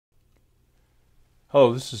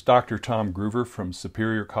Hello, this is Dr. Tom Groover from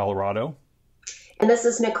Superior, Colorado. And this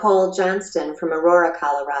is Nicole Johnston from Aurora,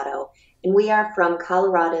 Colorado. And we are from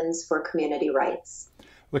Coloradans for Community Rights.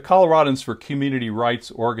 The Coloradans for Community Rights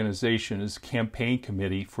organization is a campaign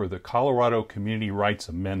committee for the Colorado Community Rights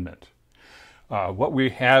Amendment. What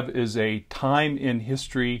we have is a time in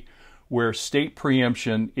history where state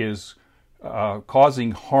preemption is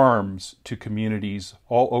causing harms to communities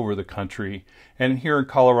all over the country. And here in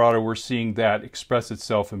Colorado, we're seeing that express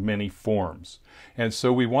itself in many forms. And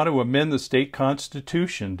so we want to amend the state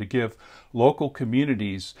constitution to give local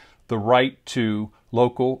communities the right to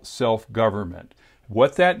local self-government.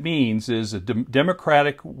 What that means is a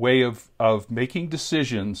democratic way of making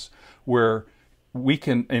decisions where we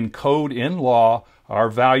can encode in law our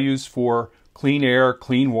values for clean air,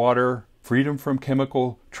 clean water, freedom from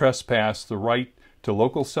chemical trespass, the right to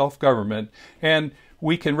local self-government, and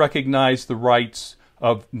we can recognize the rights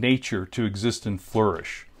of nature to exist and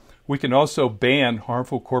flourish. We can also ban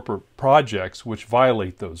harmful corporate projects which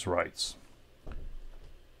violate those rights.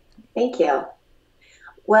 Thank you.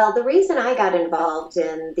 Well, the reason I got involved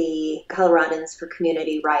in the Coloradans for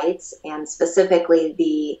Community Rights, and specifically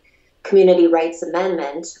the Community Rights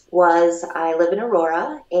Amendment, was I live in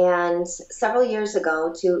Aurora, and several years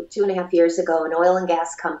ago, two and a half years ago, an oil and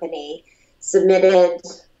gas company submitted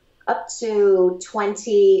up to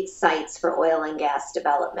 20 sites for oil and gas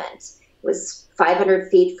development. It was 500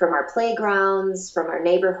 feet from our playgrounds, from our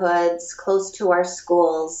neighborhoods, close to our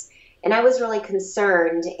schools. And I was really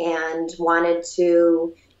concerned and wanted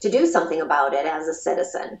to do something about it as a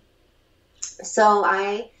citizen. So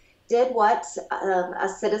I did what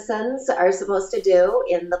us citizens are supposed to do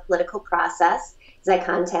in the political process. Is I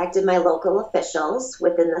contacted my local officials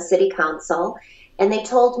within the city council, and they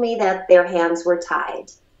told me that their hands were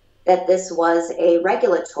tied, that this was a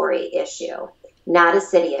regulatory issue, not a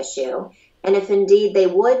city issue. And if indeed they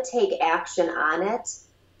would take action on it,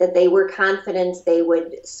 that they were confident they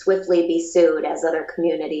would swiftly be sued, as other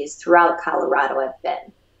communities throughout Colorado have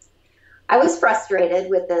been. I was frustrated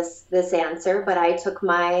with this answer, but I took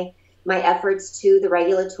my efforts to the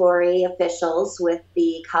regulatory officials with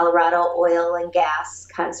the Colorado Oil and Gas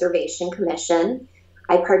Conservation Commission.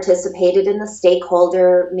 I participated in the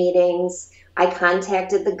stakeholder meetings. I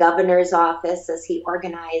contacted the governor's office as he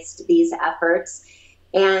organized these efforts.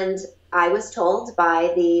 And I was told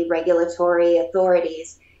by the regulatory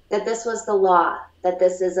authorities that this was the law, that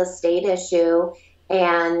this is a state issue,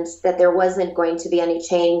 and that there wasn't going to be any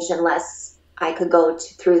change unless I could go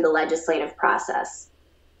through the legislative process.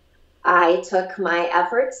 I took my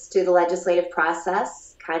efforts to the legislative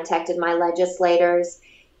process, contacted my legislators,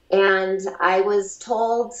 and I was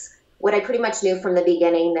told what I pretty much knew from the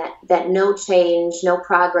beginning, that no change, no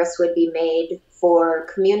progress would be made for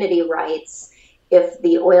community rights if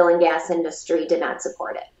the oil and gas industry did not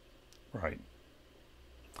support it. Right.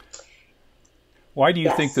 Why do you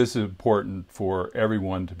Yes. think this is important for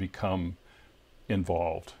everyone to become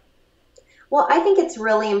involved? Well, I think it's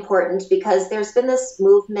really important because there's been this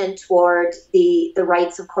movement toward the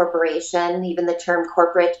rights of corporation, even the term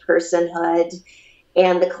corporate personhood,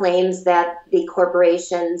 and the claims that the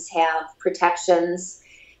corporations have protections.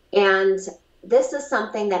 And this is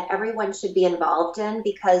something that everyone should be involved in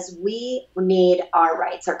because we need our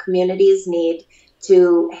rights. Our communities need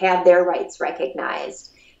to have their rights recognized.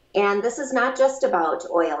 And this is not just about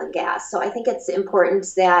oil and gas. So I think it's important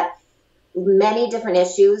that many different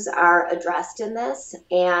issues are addressed in this,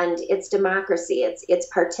 and it's democracy. It's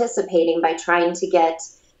participating by trying to get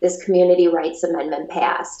this community rights amendment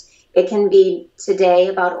passed. It can be today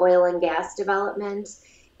about oil and gas development.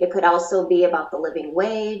 It could also be about the living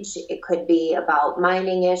wage. It could be about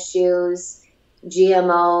mining issues,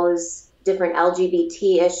 GMOs, different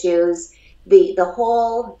LGBT issues. The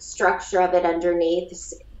whole structure of it underneath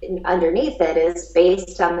it is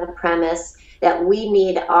based on the premise that we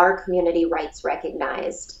need our community rights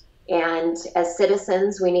recognized. And as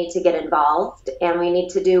citizens, we need to get involved, and we need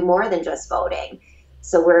to do more than just voting.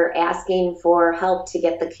 So we're asking for help to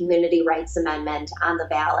get the Community Rights Amendment on the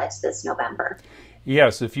ballot this November.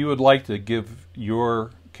 Yes, if you would like to give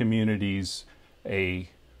your communities a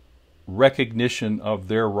recognition of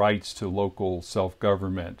their rights to local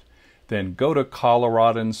self-government, then go to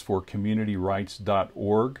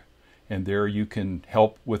coloradans4communityrights.org, and there you can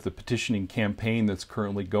help with the petitioning campaign that's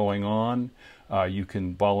currently going on. You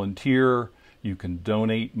can volunteer, you can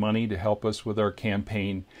donate money to help us with our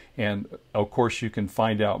campaign, and of course you can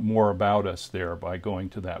find out more about us there by going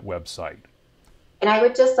to that website. And I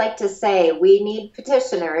would just like to say we need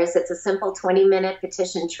petitioners. It's a simple 20-minute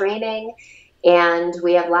petition training. And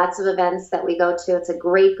we have lots of events that we go to. It's a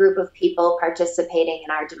great group of people participating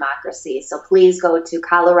in our democracy. So please go to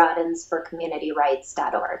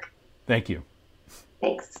coloradans4communityrights.org. Thank you.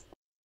 Thanks.